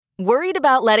Worried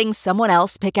about letting someone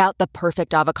else pick out the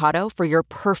perfect avocado for your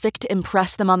perfect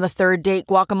impress them on the third date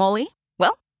guacamole?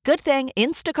 Well, good thing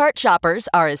Instacart shoppers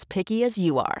are as picky as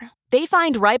you are. They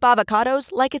find ripe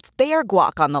avocados like it's their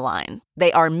guac on the line.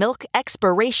 They are milk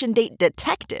expiration date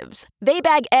detectives. They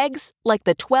bag eggs like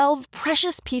the 12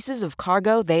 precious pieces of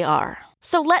cargo they are.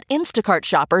 So let Instacart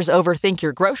shoppers overthink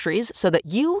your groceries so that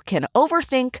you can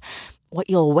overthink what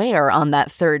you'll wear on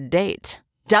that third date.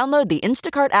 Download the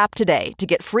Instacart app today to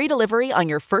get free delivery on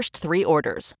your first 3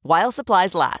 orders, while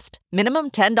supplies last.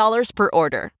 Minimum $10 per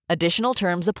order. Additional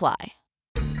terms apply.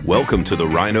 Welcome to the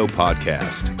Rhino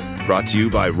Podcast, brought to you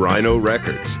by Rhino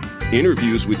Records.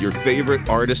 Interviews with your favorite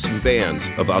artists and bands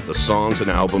about the songs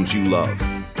and albums you love.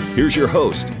 Here's your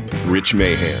host, Rich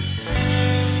Mahan.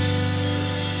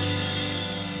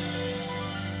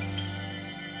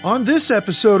 On this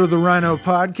episode of the Rhino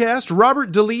Podcast,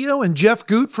 Robert DeLeo and Jeff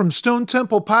Goot from Stone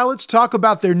Temple Pilots talk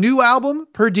about their new album,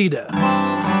 Perdida.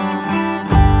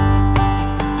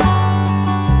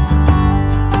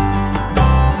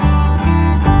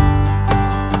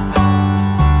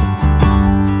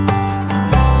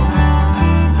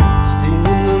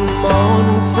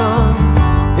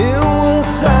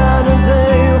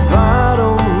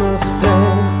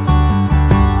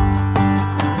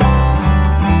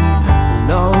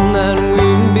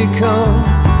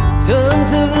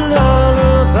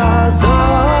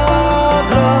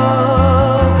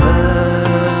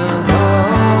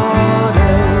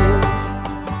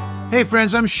 Hey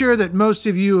friends, I'm sure that most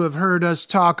of you have heard us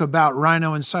talk about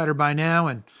Rhino Insider by now,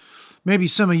 and maybe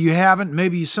some of you haven't,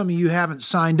 maybe some of you haven't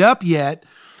signed up yet,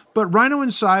 but Rhino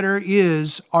Insider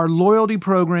is our loyalty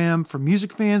program for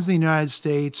music fans in the United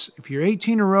States. If you're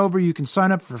 18 or over, you can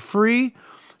sign up for free,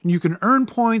 and you can earn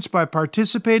points by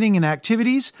participating in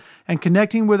activities and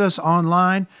connecting with us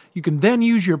online. You can then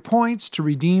use your points to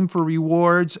redeem for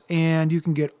rewards, and you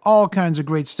can get all kinds of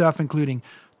great stuff, including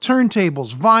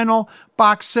turntables, vinyl,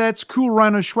 box sets, cool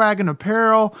Rhino swag and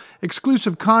apparel,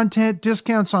 exclusive content,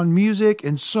 discounts on music,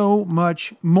 and so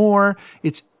much more.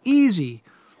 It's easy.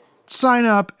 Sign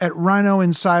up at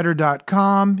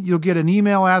rhinoinsider.com. You'll get an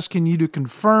email asking you to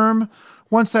confirm.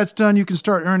 Once that's done, you can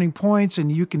start earning points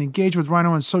and you can engage with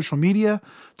Rhino on social media.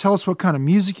 Tell us what kind of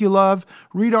music you love.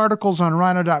 Read articles on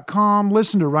rhino.com.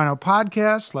 Listen to Rhino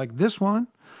podcasts like this one.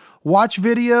 Watch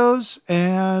videos,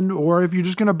 or if you're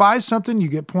just going to buy something, you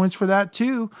get points for that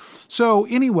too. So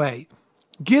anyway,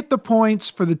 get the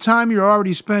points for the time you're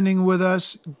already spending with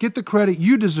us. Get the credit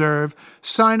you deserve.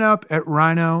 Sign up at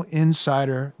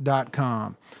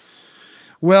rhinoinsider.com.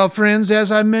 Well, friends,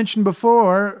 as I mentioned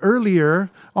earlier,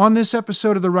 on this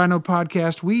episode of the Rhino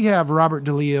Podcast, we have Robert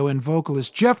DeLeo and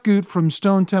vocalist Jeff Goot from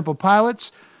Stone Temple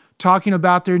Pilots talking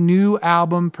about their new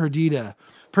album, Perdida.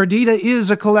 Perdida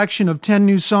is a collection of 10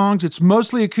 new songs. It's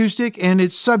mostly acoustic, and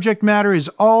its subject matter is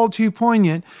all too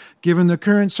poignant given the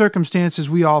current circumstances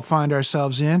we all find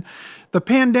ourselves in. The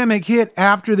pandemic hit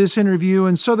after this interview,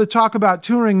 and so the talk about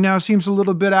touring now seems a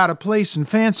little bit out of place and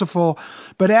fanciful.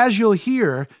 But as you'll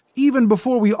hear, even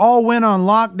before we all went on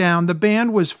lockdown, the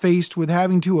band was faced with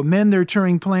having to amend their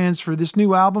touring plans for this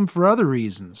new album for other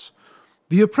reasons.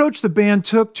 The approach the band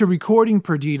took to recording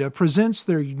Perdida presents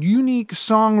their unique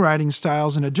songwriting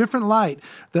styles in a different light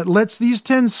that lets these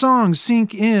 10 songs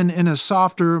sink in a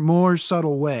softer, more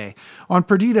subtle way. On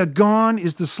Perdida, gone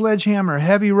is the sledgehammer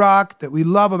heavy rock that we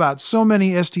love about so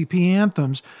many STP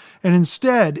anthems, and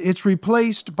instead it's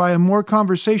replaced by a more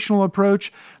conversational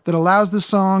approach that allows the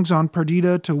songs on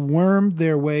Perdida to worm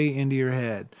their way into your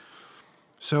head.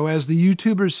 So as the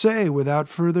YouTubers say, without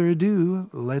further ado,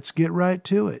 let's get right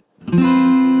to it.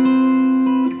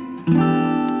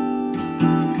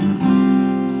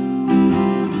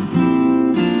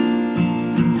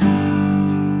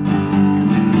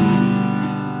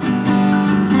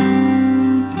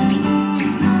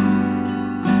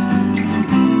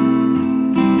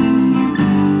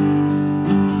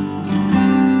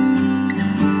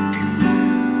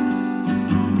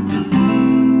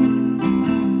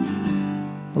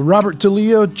 Robert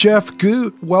DeLeo, Jeff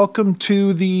Goot, welcome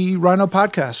to the Rhino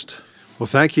Podcast. Well,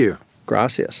 thank you.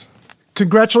 Gracias.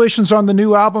 Congratulations on the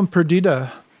new album,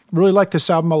 Perdida. Really like this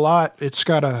album a lot. It's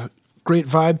got a great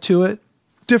vibe to it.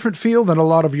 Different feel than a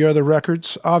lot of your other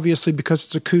records, obviously because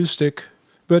it's acoustic.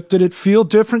 But did it feel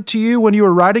different to you when you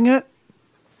were writing it?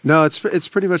 No, it's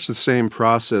pretty much the same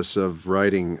process of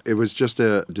writing. It was just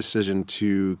a decision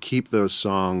to keep those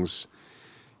songs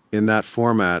in that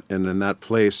format and in that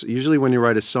place. Usually when you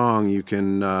write a song, you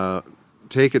can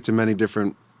take it to many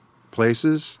different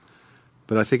places,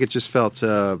 but I think it just felt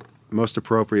most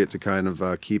appropriate to kind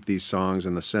of keep these songs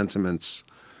and the sentiments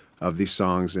of these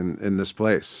songs in this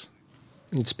place.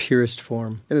 In its purest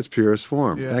form. In its purest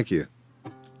form. Yeah. Thank you.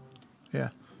 Yeah.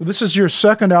 Well, this is your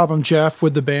second album, Jeff,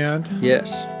 with the band.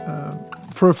 Yes.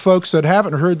 For folks that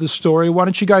haven't heard the story, why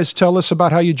don't you guys tell us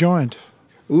about how you joined?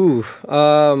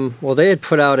 Well, they had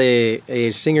put out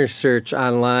a singer search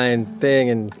online thing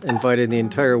and invited the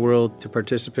entire world to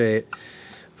participate.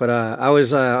 But I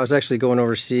was actually going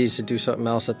overseas to do something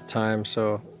else at the time,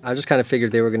 so I just kind of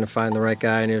figured they were going to find the right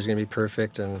guy and it was going to be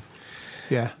perfect. And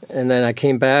then I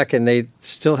came back and they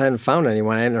still hadn't found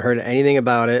anyone. I hadn't heard anything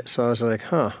about it, so I was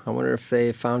like, I wonder if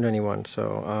they found anyone.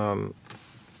 So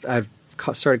I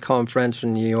started calling friends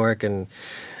from New York and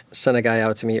sent a guy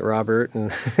out to meet Robert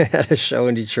and had a show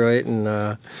in Detroit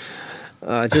and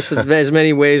just as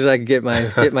many ways I could get my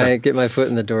foot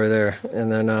in the door there.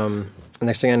 And then the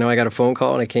next thing I know, I got a phone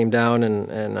call and I came down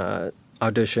and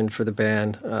auditioned for the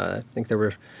band. I think there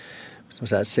was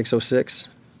that 606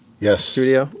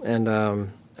 studio, and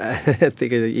I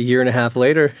think a year and a half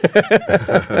later,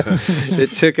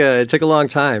 it took a long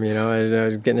time,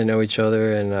 getting to know each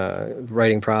other and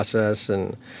writing process.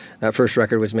 And that first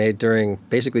record was made during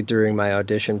my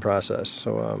audition process.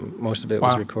 So most of it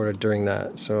was recorded during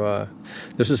that. So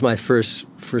this was my first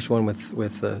one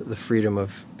with the freedom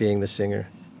of being the singer.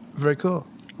 Very cool.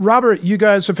 Robert, you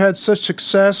guys have had such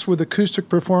success with acoustic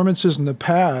performances in the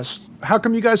past. How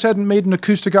come you guys hadn't made an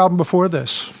acoustic album before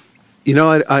this?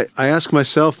 I ask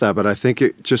myself that, but I think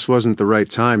it just wasn't the right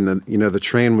time. The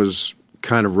train was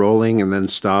kind of rolling and then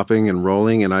stopping and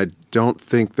rolling, and I don't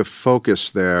think the focus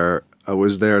there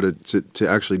was there to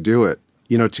actually do it.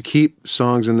 To keep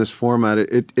songs in this format,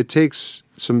 it takes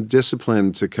some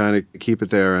discipline to kind of keep it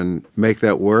there and make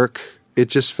that work. It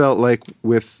just felt like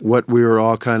with what we were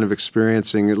all kind of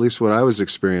experiencing, at least what I was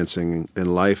experiencing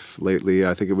in life lately,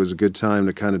 I think it was a good time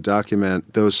to kind of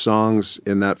document those songs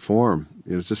in that form.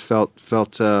 It just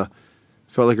felt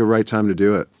like a right time to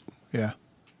do it. Yeah.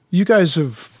 You guys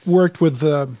have worked with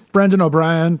Brendan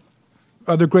O'Brien,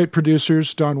 other great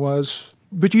producers, Don Was,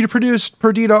 but you produced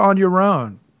Perdida on your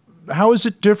own. How is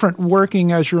it different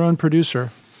working as your own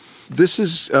producer? This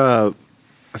is, I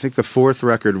think, the fourth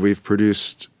record we've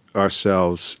produced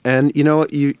ourselves. And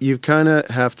you kind of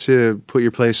have to put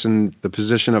your place in the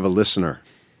position of a listener.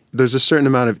 There's a certain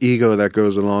amount of ego that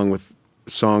goes along with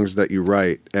songs that you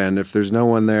write, and if there's no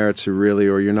one there to really,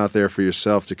 or you're not there for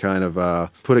yourself to kind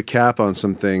of put a cap on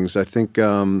some things, I think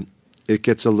it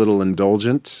gets a little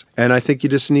indulgent. And I think you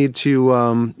just need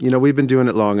to, we've been doing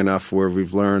it long enough where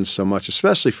we've learned so much,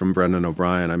 especially from Brendan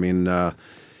O'Brien. I mean,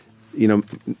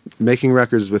 making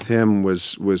records with him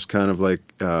was kind of like,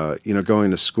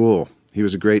 going to school. He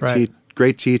was a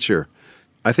great teacher.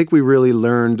 I think we really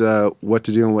learned what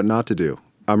to do and what not to do.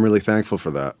 I'm really thankful for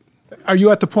that. Are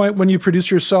you at the point when you produce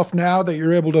yourself now that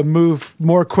you're able to move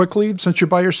more quickly since you're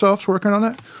by yourself working on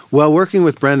it? Well, working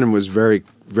with Brendan was very,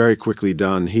 very quickly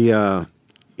done. He,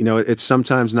 it's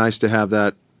sometimes nice to have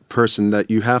that person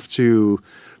that you have to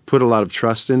put a lot of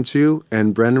trust into.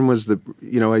 And Brendan was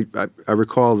I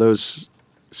recall those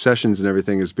sessions and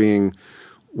everything as being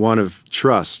one of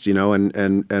trust,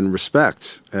 and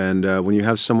respect. And when you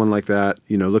have someone like that,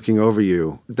 looking over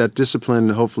you, that discipline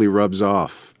hopefully rubs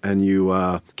off and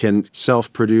you can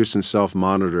self-produce and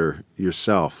self-monitor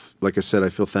yourself. Like I said, I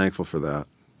feel thankful for that.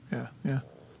 Yeah.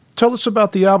 Tell us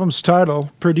about the album's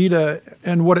title, Perdida,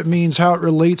 and what it means, how it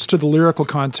relates to the lyrical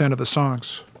content of the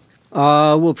songs.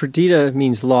 Well, Perdida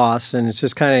means loss, and it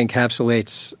just kind of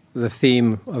encapsulates the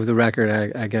theme of the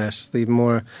record, I guess.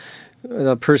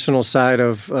 The personal side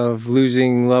of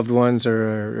losing loved ones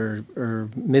or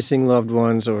missing loved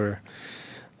ones or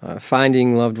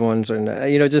finding loved ones, and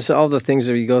just all the things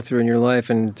that you go through in your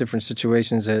life and different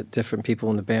situations that different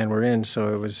people in the band were in.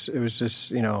 So it was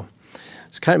just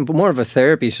it's kind of more of a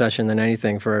therapy session than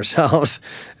anything for ourselves.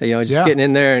 Getting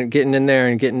in there and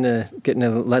getting to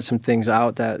let some things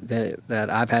out that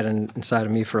I've had inside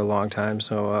of me for a long time.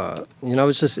 So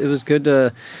it was good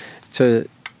to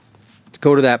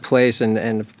go to that place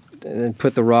and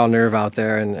put the raw nerve out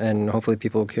there, and hopefully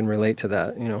people can relate to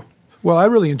that. Well, I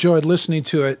really enjoyed listening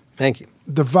to it. Thank you.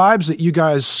 The vibes that you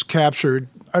guys captured,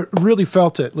 I really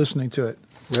felt it listening to it.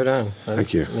 Right on.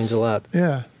 Thank you. It means a lot.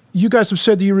 Yeah. You guys have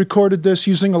said that you recorded this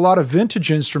using a lot of vintage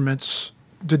instruments.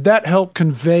 Did that help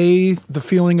convey the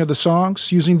feeling of the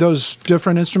songs, using those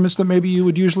different instruments that maybe you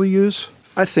would usually use?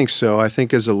 I think so. I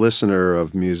think as a listener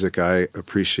of music, I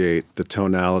appreciate the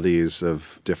tonalities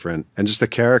of different, and just the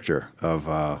character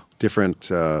of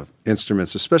different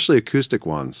instruments, especially acoustic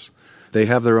ones. They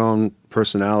have their own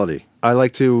personality. I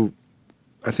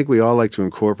think we all like to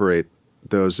incorporate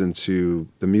those into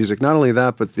the music. Not only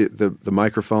that, but the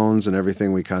microphones and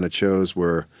everything we kind of chose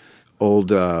were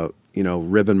old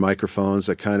ribbon microphones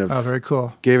that kind of very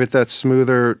cool. gave it that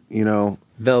smoother,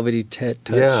 Velvety touch.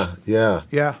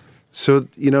 Yeah. So,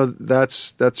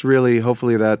 that's really,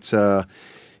 hopefully that's, to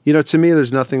me,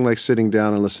 there's nothing like sitting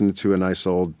down and listening to a nice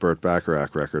old Burt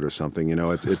Bacharach record or something.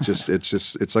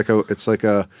 It's like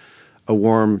a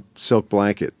warm silk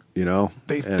blanket.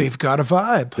 They've got a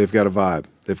vibe. They've got a vibe.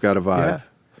 Yeah.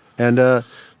 And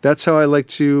that's how I like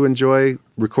to enjoy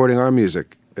recording our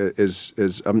music.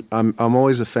 I'm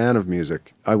always a fan of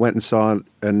music. I went and saw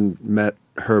and met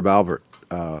Herb Alpert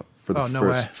for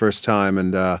the first time,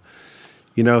 and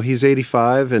he's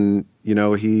 85, and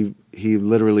he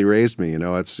literally raised me.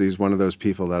 He's one of those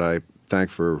people that I thank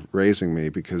for raising me,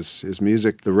 because his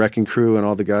music, the Wrecking Crew, and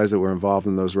all the guys that were involved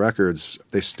in those records,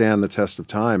 they stand the test of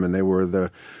time, and they were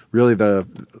the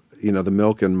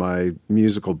milk in my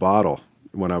musical bottle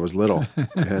when I was little,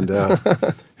 and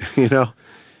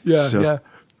Yeah.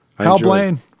 Hal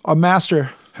Blaine, a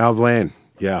master. Hal Blaine,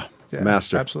 yeah,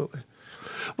 master. Absolutely.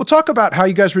 We'll talk about how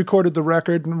you guys recorded the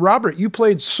record. And Robert, you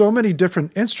played so many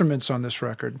different instruments on this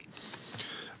record.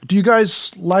 Do you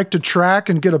guys like to track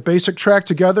and get a basic track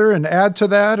together and add to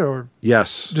that, or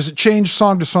yes? Does it change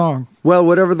song to song? Well,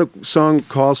 whatever the song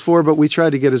calls for, but we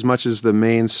try to get as much as the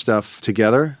main stuff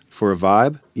together for a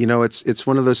vibe. It's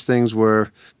one of those things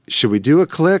where, should we do a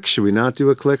click? Should we not do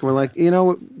a click? And we're like,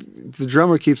 the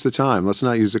drummer keeps the time. Let's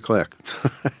not use a click.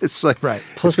 It's like, right.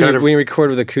 Plus, when you record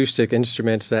with acoustic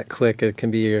instruments, that click, it can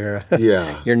be your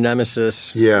your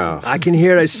nemesis. Yeah, I can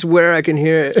hear it. I swear I can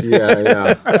hear it.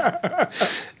 Yeah.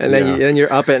 And then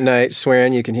you're up at night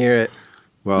swearing you can hear it.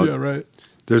 Well, yeah, right.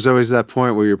 There's always that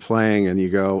point where you're playing and you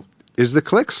go, is the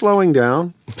click slowing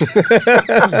down?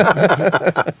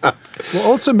 Well,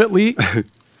 ultimately,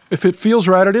 if it feels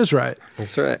right, it is right.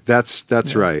 That's right.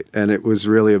 That's right. And it was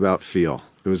really about feel.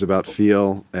 It was about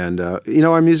feel. And,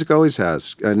 our music always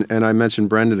has. And I mentioned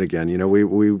Brendan again.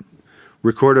 We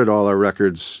recorded all our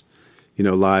records,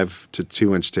 live to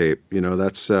 2-inch tape.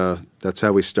 That's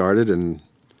how we started. And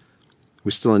we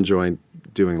still enjoy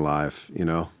doing live,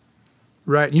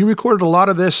 Right. And you recorded a lot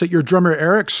of this at your drummer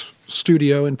Eric's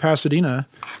studio in Pasadena.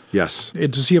 Yes.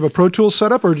 Does he have a Pro Tools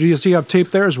setup, or does he have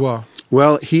tape there as well?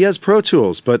 Well, he has Pro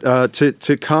Tools, but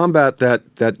to combat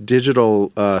that digital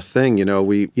thing,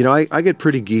 I get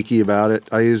pretty geeky about it.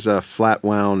 I use flat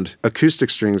wound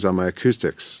acoustic strings on my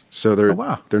acoustics, so they're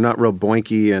not real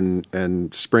boinky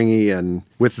and springy. And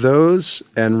with those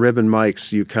and ribbon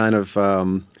mics, you kind of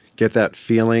get that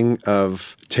feeling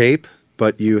of tape,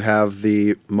 but you have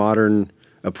the modern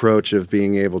approach of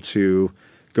being able to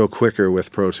go quicker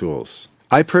with Pro Tools.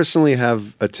 I personally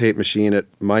have a tape machine at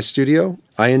my studio.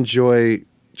 I enjoy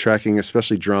tracking,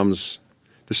 especially drums.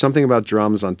 There's something about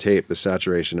drums on tape, the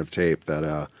saturation of tape,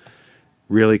 that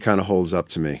really kind of holds up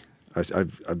to me.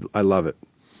 I love it.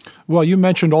 Well, you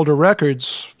mentioned older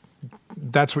records.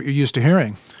 That's what you're used to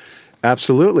hearing.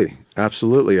 Absolutely.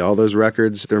 All those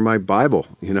records, they're my Bible,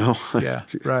 Yeah,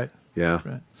 right. Yeah.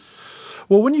 Right.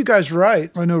 Well, when you guys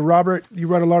write, I know, Robert, you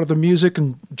write a lot of the music,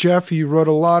 and Jeff, you wrote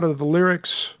a lot of the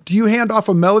lyrics. Do you hand off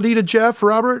a melody to Jeff,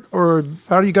 Robert, or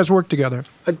how do you guys work together?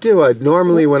 I do.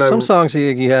 Some songs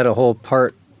you had a whole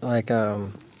part, like it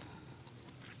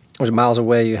was Miles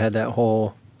Away, you had that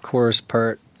whole chorus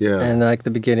part. Yeah. And like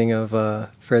the beginning of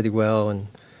Fare Thee Well and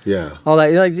all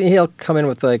that. Like, he'll come in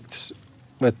with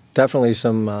with definitely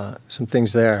some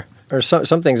things there. Or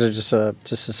some things are just a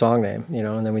song name,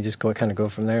 and then we just go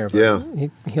from there. But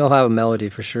he'll have a melody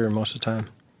for sure most of the time.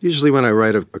 Usually when I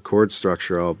write a chord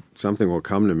structure, something will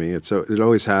come to me. It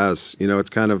always has. It's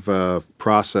kind of a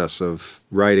process of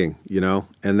writing,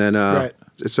 and then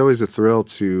it's always a thrill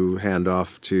to hand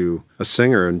off to a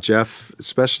singer. And Jeff,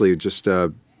 especially, just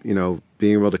being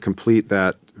able to complete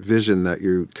that vision that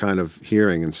you're kind of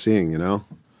hearing and seeing,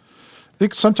 I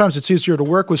think sometimes it's easier to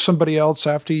work with somebody else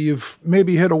after you've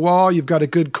maybe hit a wall, you've got a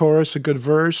good chorus, a good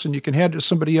verse, and you can hand it to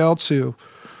somebody else who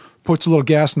puts a little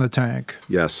gas in the tank.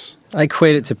 Yes. I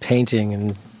equate it to painting,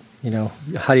 and,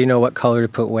 how do you know what color to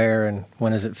put where and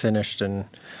when is it finished and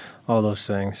all those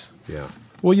things. Yeah.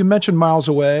 Well, you mentioned Miles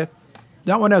Away.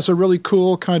 That one has a really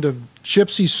cool kind of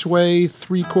gypsy sway,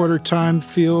 3/4 time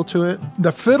feel to it.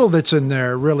 The fiddle that's in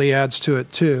there really adds to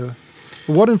it, too.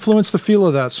 What influenced the feel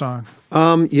of that song?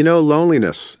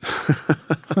 Loneliness.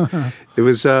 It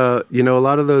was, a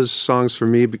lot of those songs for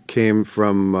me came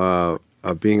from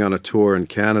being on a tour in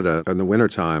Canada in the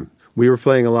wintertime. We were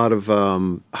playing a lot of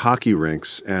hockey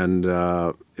rinks, and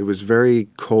it was very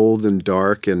cold and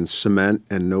dark and cement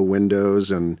and no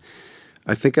windows. And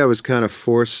I think I was kind of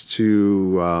forced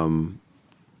to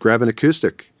grab an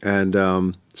acoustic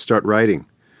and start writing.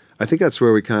 I think that's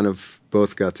where we kind of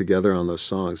both got together on those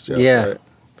songs, Jeff. Yeah. Right?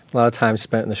 A lot of time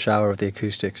spent in the shower with the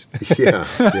acoustics. Yeah.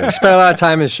 We spent a lot of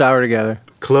time in the shower together.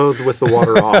 Clothed with the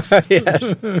water off.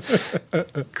 Yes.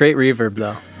 Great reverb,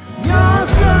 though. You're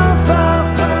so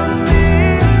far from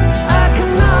me, I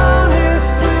can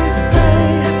honestly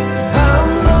say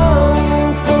I'm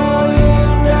longing for you,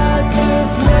 not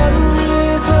just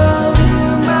memories of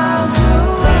you miles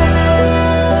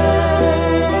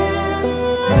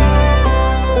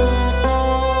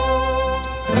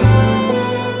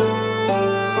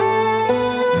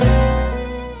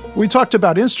We talked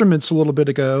about instruments a little bit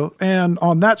ago, and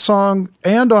on that song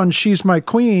and on She's My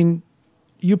Queen,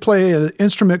 you play an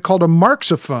instrument called a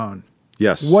marxophone.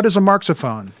 Yes. What is a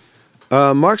marxophone?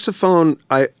 Marxophone,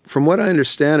 from what I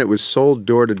understand, it was sold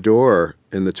door to door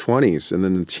in the 20s and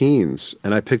then the teens.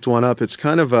 And I picked one up. It's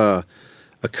kind of a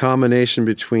combination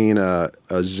between a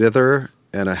zither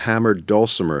and a hammered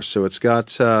dulcimer. So it's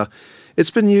got, it's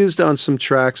been used on some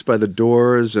tracks by The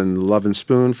Doors and Love and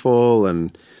Spoonful,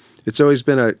 and it's always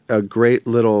been a great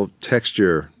little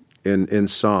texture in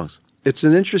songs. It's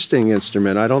an interesting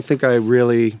instrument. I don't think I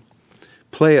really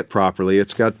play it properly.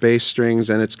 It's got bass strings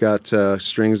and it's got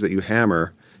strings that you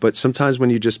hammer. But sometimes when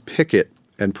you just pick it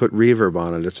and put reverb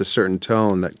on it, it's a certain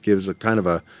tone that gives a kind of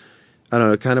a, I don't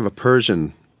know, kind of a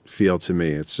Persian feel to me.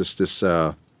 It's just this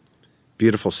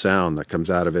beautiful sound that comes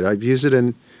out of it. I've used it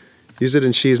in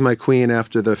She's My Queen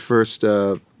after the first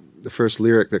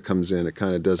lyric that comes in. It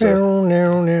kind of does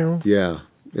yeah.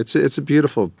 It's a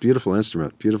beautiful, beautiful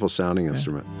instrument, beautiful sounding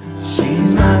instrument.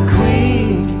 She's my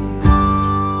queen,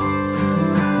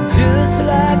 just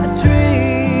like a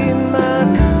dream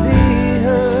I could see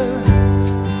her.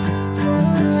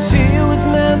 She was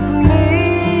meant for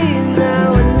me,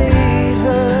 now I need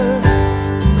her.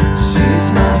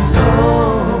 She's my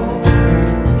song,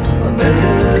 my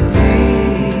melody.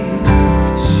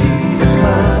 She's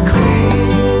my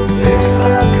queen, if I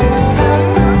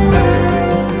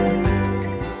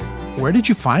could. Where did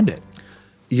you find it?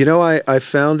 You know, I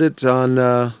found it on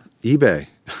eBay.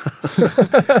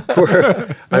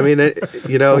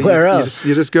 Where else?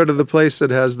 You just go to the place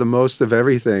that has the most of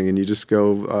everything, and you just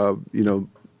go,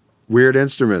 weird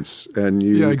instruments, and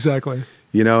you, exactly.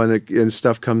 And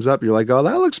stuff comes up. You're like, oh,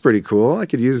 that looks pretty cool. I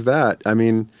could use that. I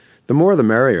mean, the more the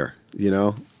merrier.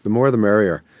 The more the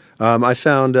merrier. I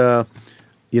found,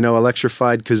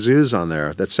 electrified kazoos on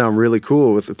there that sound really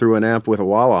cool through an amp with a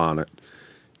wah-wah on it.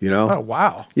 Oh,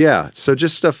 wow. Yeah, so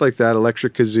just stuff like that,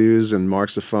 electric kazoos and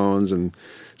marxophones and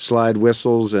slide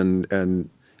whistles, and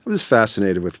I'm just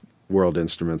fascinated with world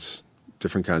instruments,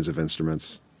 different kinds of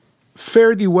instruments.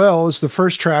 Fare Thee Well is the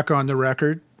first track on the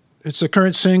record. It's the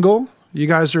current single. You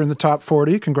guys are in the top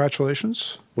 40.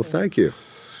 Congratulations. Well, thank you.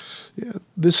 Yeah,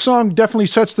 this song definitely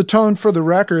sets the tone for the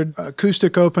record.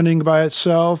 Acoustic opening by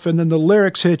itself, and then the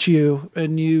lyrics hit you,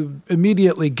 and you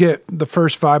immediately get the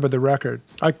first vibe of the record.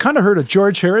 I kind of heard a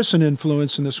George Harrison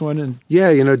influence in this one. And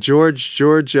yeah, George.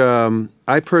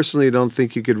 I personally don't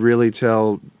think you could really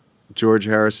tell George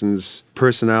Harrison's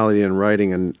personality in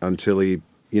writing until he,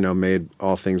 made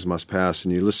All Things Must Pass,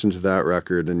 and you listen to that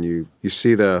record, and you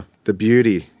see the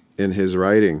beauty in his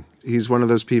writing. He's one of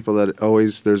those people that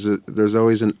there's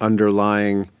always an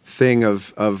underlying thing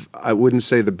of I wouldn't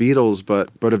say the Beatles,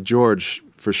 but of George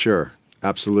for sure.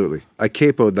 Absolutely. I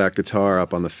capoed that guitar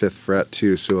up on the 5th fret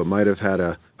too, so it might have had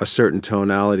a certain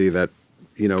tonality that,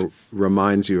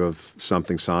 reminds you of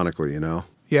something sonically,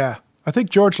 Yeah, I think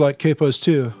George liked capos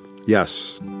too.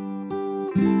 Yes.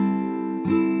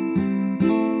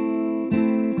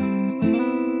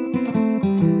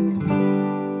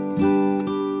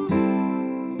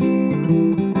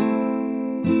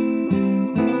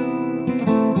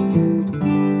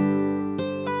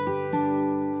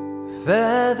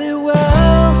 Fare thee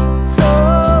well, so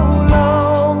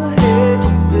long, I hate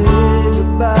to say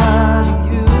goodbye to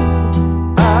you.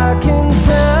 I can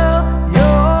tell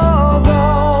you're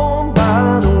gone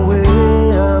by the way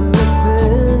I'm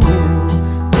missing you.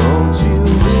 Don't you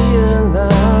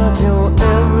realize you're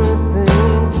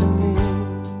everything to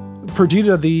me?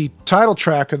 Perdida, the title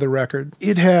track of the record,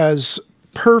 it has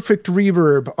perfect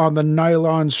reverb on the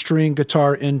nylon string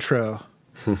guitar intro.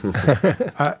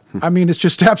 I mean, it's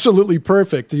just absolutely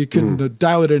perfect. You couldn't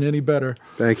dial it in any better.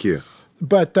 Thank you.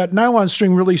 But that nylon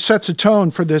string really sets a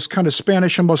tone for this kind of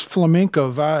Spanish, almost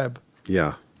flamenco vibe.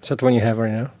 Yeah. Is that the one you have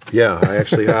right now? Yeah, I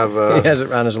actually have... He has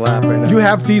it on his lap right now. You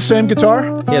have the same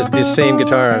guitar? He has the same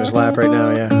guitar on his lap right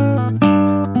now, yeah.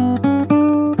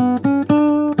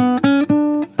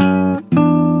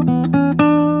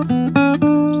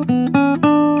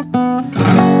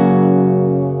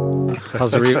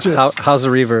 How's the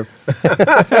reverb?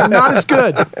 Not as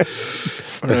good.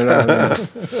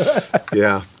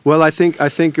 Yeah. Well, I think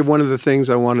one of the things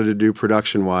I wanted to do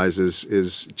production-wise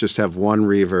is just have one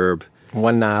reverb.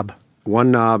 One knob.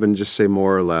 One knob and just say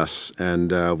more or less.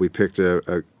 And we picked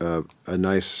a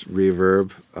nice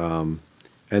reverb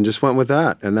and just went with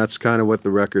that. And that's kind of what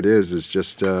the record is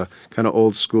just kind of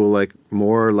old school, like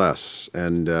more or less.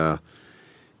 And,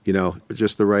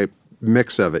 just the right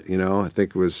mix of it, I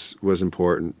think was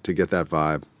important to get that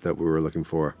vibe that we were looking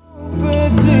for.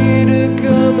 Perdida,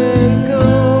 come and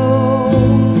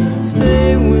go.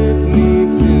 Stay with me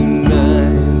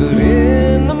tonight, but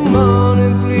in the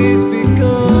morning, please be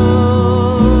gone.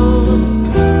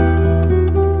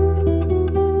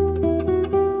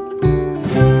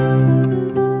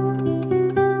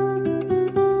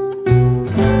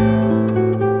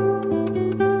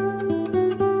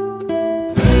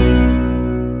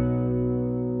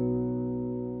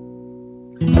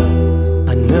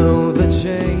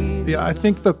 I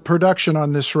think the production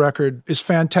on this record is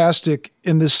fantastic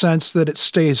in the sense that it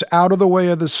stays out of the way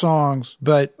of the songs,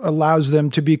 but allows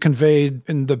them to be conveyed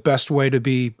in the best way to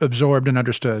be absorbed and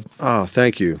understood. Oh,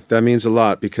 thank you. That means a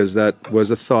lot because that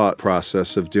was a thought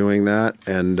process of doing that.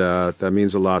 And that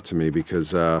means a lot to me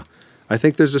because I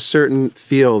think there's a certain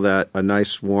feel that a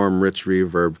nice, warm, rich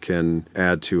reverb can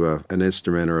add to an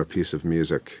instrument or a piece of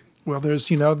music. Well, there's,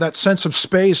 that sense of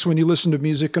space when you listen to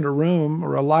music in a room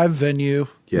or a live venue.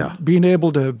 Yeah. Being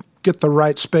able to get the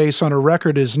right space on a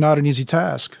record is not an easy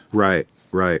task. Right.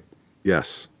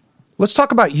 Yes. Let's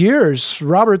talk about Years.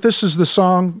 Robert, this is the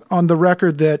song on the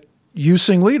record that you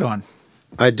sing lead on.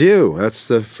 I do. That's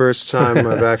the first time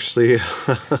I've actually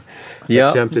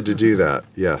attempted to do that.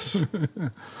 Yes.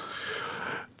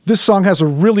 This song has a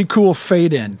really cool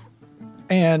fade in.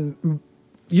 And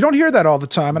you don't hear that all the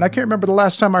time, and I can't remember the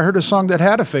last time I heard a song that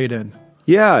had a fade in.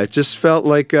 Yeah, it just felt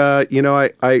like sometimes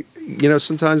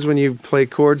when you play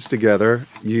chords together,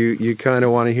 you kind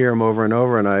of want to hear them over and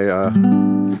over, and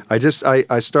I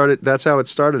started. That's how it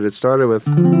started. It started with.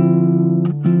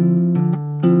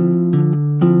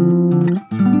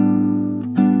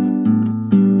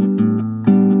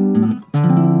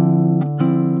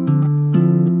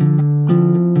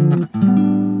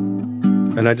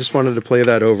 And I just wanted to play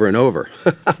that over and over.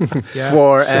 Yeah.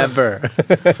 Forever.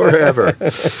 Forever.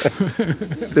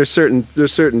 There's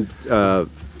certain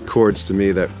chords to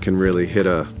me that can really hit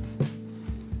a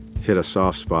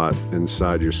soft spot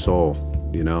inside your soul,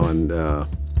 and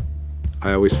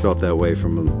I always felt that way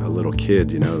from a little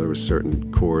kid, there were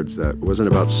certain chords that it wasn't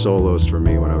about solos for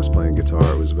me when I was playing guitar.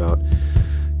 It was about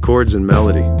chords and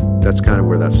melody. That's kind of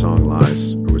where that song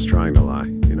lies, or was trying to lie,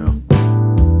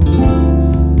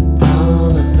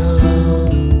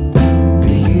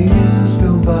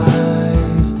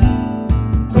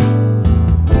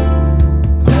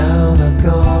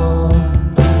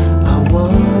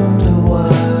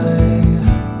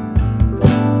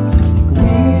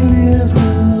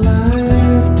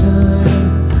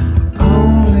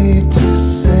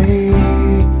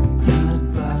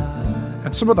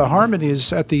 Some of the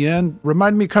harmonies at the end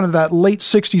remind me kind of that late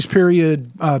 60s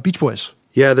period Beach Boys.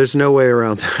 Yeah, there's no way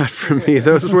around that for me.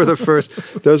 Those were the first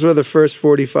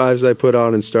 45s I put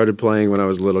on and started playing when I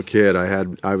was a little kid.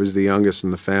 I was the youngest in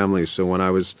the family, so when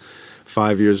I was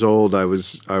 5 years old, I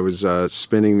was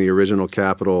spinning the original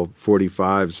Capitol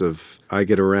 45s of I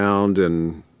Get Around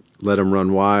and Let 'Em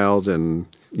Run Wild, and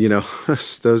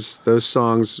those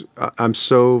songs. I'm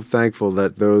so thankful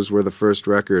that those were the first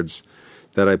records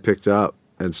that I picked up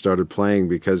and started playing,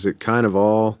 because it kind of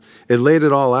laid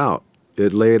it all out.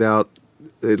 It laid it out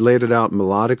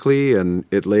melodically, and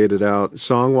it laid it out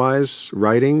song-wise,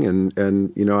 writing, and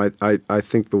I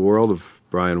think the world of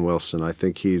Brian Wilson. I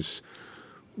think he's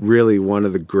really one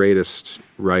of the greatest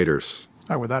writers.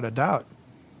 Oh, without a doubt.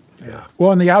 Yeah.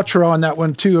 Well, in the outro on that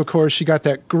one too, of course, you got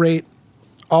that great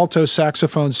alto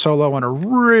saxophone solo on a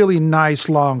really nice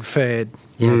long fade.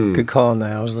 Yeah, good call on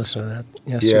that. I was listening to that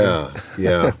yesterday.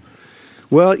 Yeah.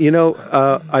 Well,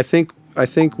 I think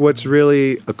what's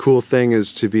really a cool thing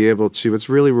is to be able to. It's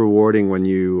really rewarding when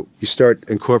you start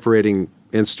incorporating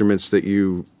instruments that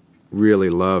you really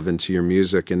love into your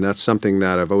music, and that's something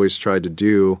that I've always tried to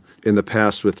do in the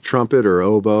past with trumpet or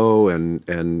oboe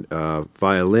and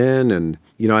violin, and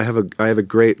I have a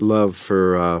great love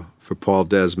for Paul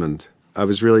Desmond. I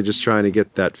was really just trying to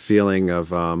get that feeling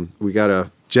of we got a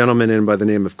gentleman in by the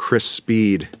name of Chris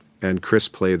Speed, and Chris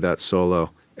played that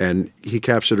solo, and he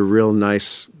captured a real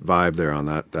nice vibe there on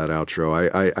that outro.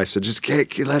 I said, just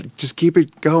keep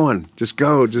it going, just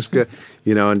go,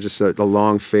 and just a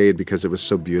long fade, because it was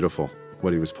so beautiful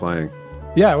what he was playing.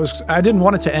 Yeah, it was. I didn't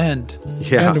want it to end.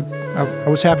 Yeah, and I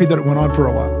was happy that it went on for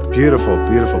a while. Beautiful,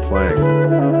 beautiful playing.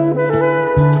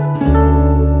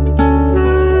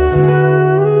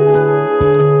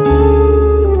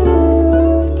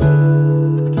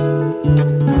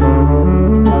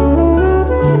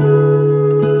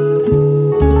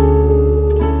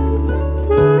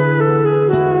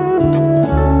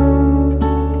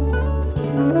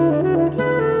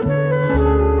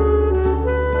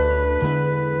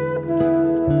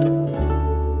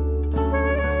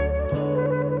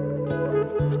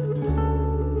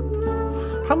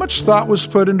 How much thought was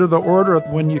put into the order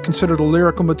when you consider the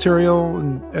lyrical material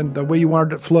and the way you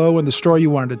wanted it to flow and the story you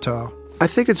wanted to tell? I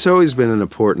think it's always been an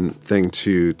important thing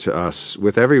to us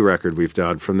with every record we've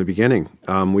done from the beginning.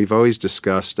 We've always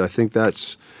discussed, I think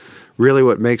that's really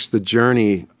what makes the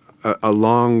journey a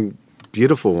long,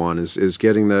 beautiful one, is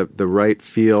getting the right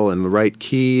feel and the right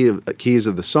keys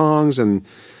of the songs, and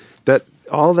that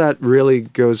all that really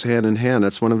goes hand in hand.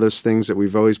 That's one of those things that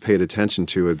we've always paid attention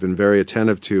to, have been very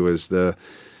attentive to, is the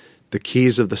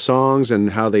keys of the songs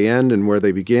and how they end and where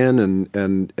they begin,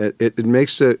 and it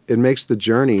makes the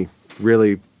journey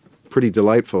really pretty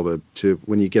delightful to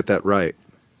when you get that right.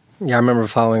 Yeah, I remember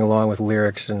following along with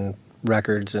lyrics and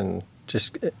records and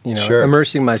just, Sure.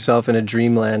 immersing myself in a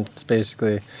dreamland. It's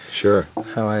basically Sure.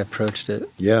 how I approached it.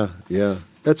 Yeah.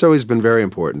 That's always been very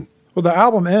important. Well, the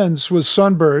album ends with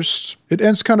Sunburst. It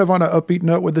ends kind of on an upbeat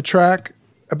note with the track.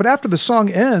 But after the song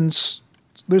ends,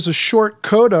 there's a short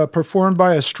coda performed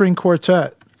by a string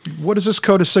quartet. What does this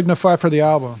coda signify for the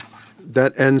album?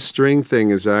 That end string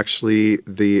thing is actually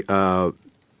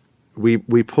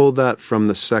we pulled that from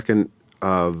the second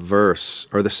verse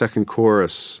or the second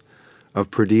chorus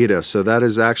of Perdida. So that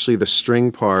is actually the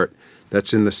string part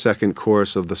that's in the second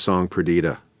chorus of the song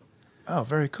Perdida. Oh,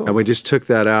 very cool. And we just took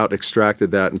that out,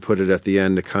 extracted that, and put it at the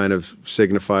end to kind of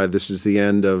signify this is the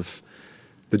end of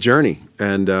the journey.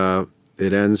 And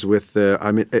it ends with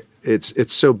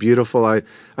it's so beautiful.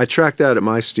 I tracked that at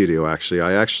my studio, actually.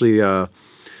 I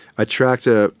tracked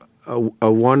a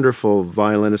wonderful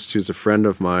violinist who's a friend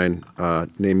of mine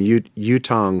named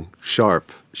Yutong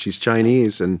Sharp. She's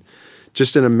Chinese and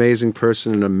just an amazing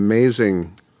person, an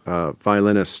amazing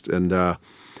violinist. And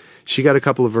she got a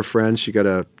couple of her friends. She got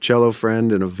a cello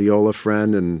friend and a viola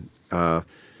friend. And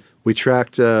we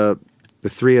tracked the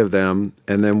three of them,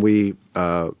 and then we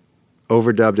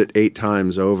overdubbed it 8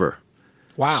 times over.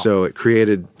 Wow. So it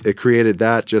created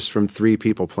that just from 3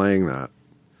 people playing that.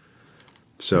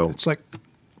 So It's like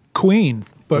Queen,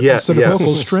 but Yeah, instead yes. of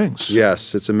vocal strings.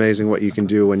 Yes, it's amazing what you can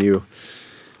do when you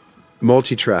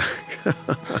multi-track.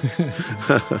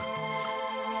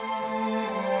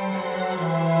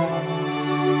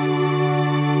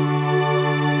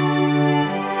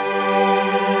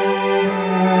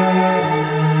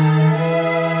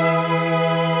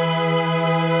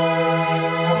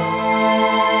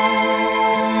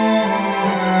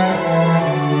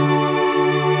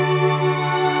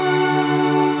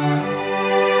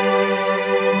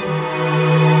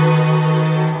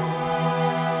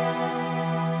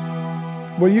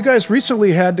 Well, you guys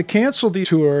recently had to cancel the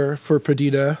tour for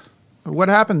Perdida. What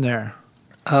happened there?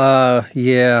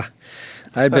 Yeah.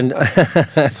 I'd been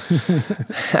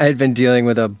dealing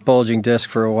with a bulging disc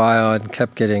for a while and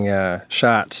kept getting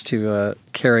shots to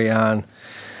carry on.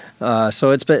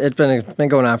 So it's been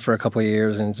going on for a couple of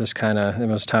years, and just kind of it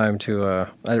was time to. I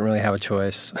didn't really have a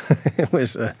choice.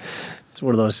 It's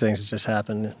one of those things that just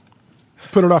happened.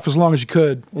 Put it off as long as you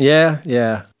could.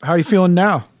 Yeah. How are you feeling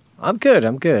now? I'm good.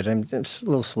 I'm a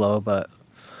little slow, but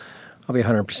I'll be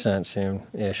 100%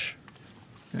 soon-ish.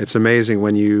 It's amazing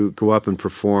when you go up and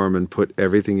perform and put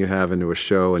everything you have into a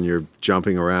show and you're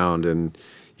jumping around, and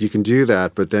you can do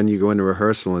that, but then you go into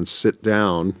rehearsal and sit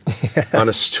down on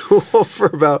a stool for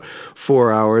about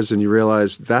 4 hours, and you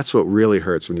realize that's what really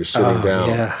hurts when you're sitting down.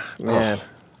 Yeah, man.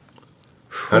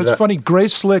 Well, it's funny.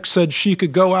 Grace Slick said she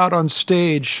could go out on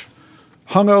stage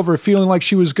hungover, feeling like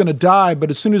she was going to die, but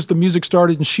as soon as the music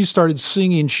started and she started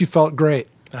singing, she felt great.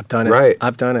 I've done it. Right.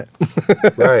 I've done it.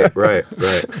 Right.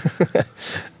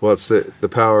 Well, it's the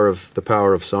power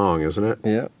of song, isn't it?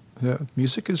 Yeah. Yeah,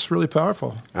 music is really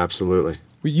powerful. Absolutely.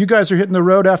 Well, you guys are hitting the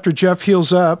road after Jeff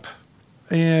heals up,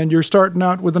 and you're starting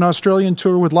out with an Australian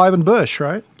tour with Live and Bush,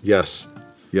 right? Yes,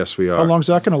 we are. How long's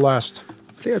that going to last?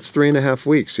 I think it's 3.5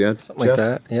 weeks, yeah? Something like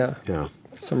that, yeah. Yeah.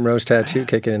 Some rose tattoo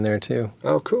kicking in there, too.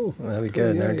 Oh, cool. That'd be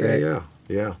good. Yeah, They're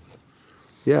great.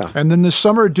 Yeah. And then this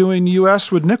summer doing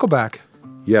U.S. with Nickelback.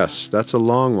 Yes, that's a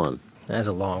long one. That's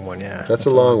a long one, yeah. That's a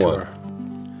long tour.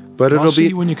 one. But I'll it'll see be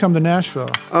you when you come to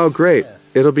Nashville. Oh, great.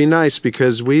 It'll be nice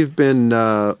because we've been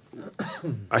I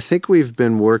think we've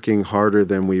been working harder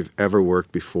than we've ever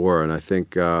worked before, and I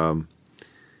think when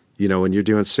you're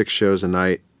doing 6 shows a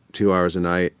night, 2 hours a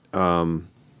night,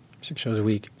 6 shows a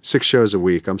week. 6 shows a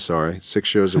week. I'm sorry, 6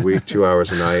 shows a week, 2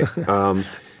 hours a night.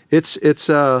 It's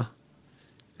going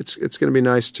to be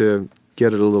nice to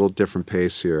get at a little different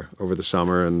pace here over the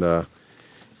summer and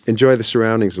enjoy the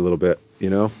surroundings a little bit.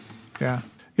 Yeah.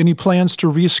 Any plans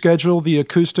to reschedule the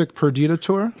acoustic Perdida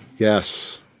tour?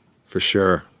 Yes, for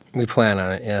sure. We plan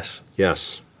on it, yes.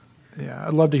 Yes. Yeah,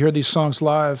 I'd love to hear these songs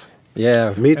live.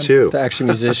 Yeah. Me too. The action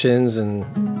musicians and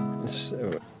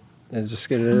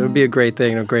It'll be a great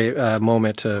thing, a great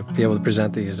moment to be able to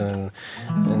present these in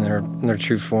their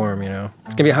true form.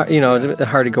 It's gonna be hard, it's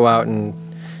hard to go out and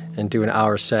do an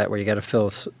hour set where you got to fill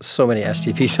so many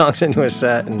STP songs into a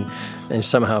set and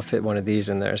somehow fit one of these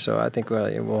in there. So I think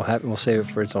we'll save it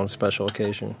for its own special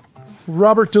occasion.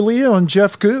 Robert DeLeo and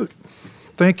Jeff Goot,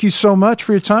 thank you so much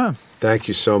for your time. Thank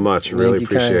you so much. I really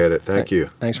appreciate it. Thank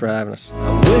you. Thanks for having us.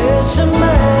 I wish I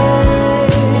might.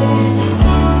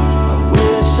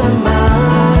 It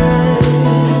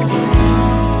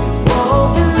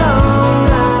won't be long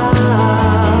now.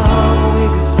 We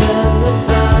could spend the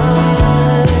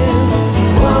time.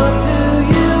 What do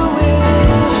you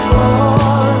wish for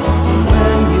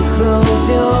when you close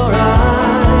your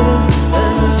eyes?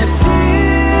 And a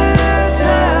tear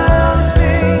tells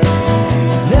me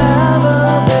you've never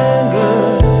been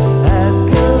good at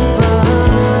goodbye.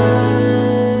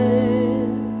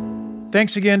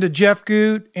 Thanks again to Jeff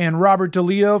Goot and Robert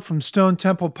DeLeo from Stone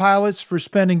Temple Pilots for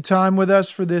spending time with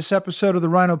us for this episode of the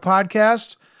Rhino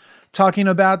Podcast, talking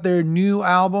about their new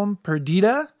album,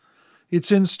 Perdida.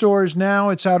 It's in stores now.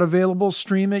 It's out available.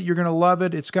 Stream it. You're going to love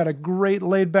it. It's got a great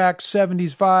laid-back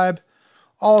 70s vibe,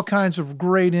 all kinds of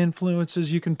great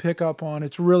influences you can pick up on.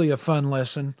 It's really a fun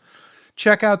listen.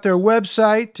 Check out their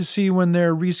website to see when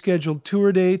their rescheduled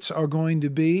tour dates are going to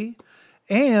be.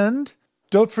 And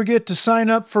don't forget to sign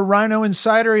up for Rhino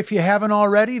Insider if you haven't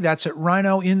already. That's at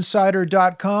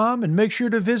rhinoinsider.com. And make sure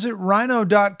to visit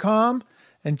rhino.com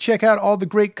and check out all the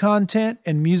great content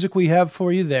and music we have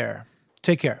for you there.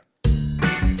 Take care.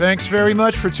 Thanks very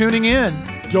much for tuning in.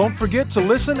 Don't forget to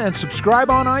listen and subscribe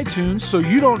on iTunes so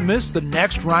you don't miss the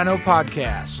next Rhino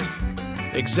Podcast.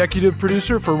 Executive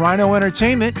producer for Rhino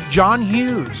Entertainment, John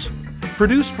Hughes.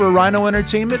 Produced for Rhino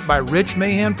Entertainment by Rich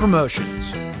Mahan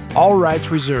Promotions. All rights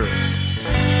reserved.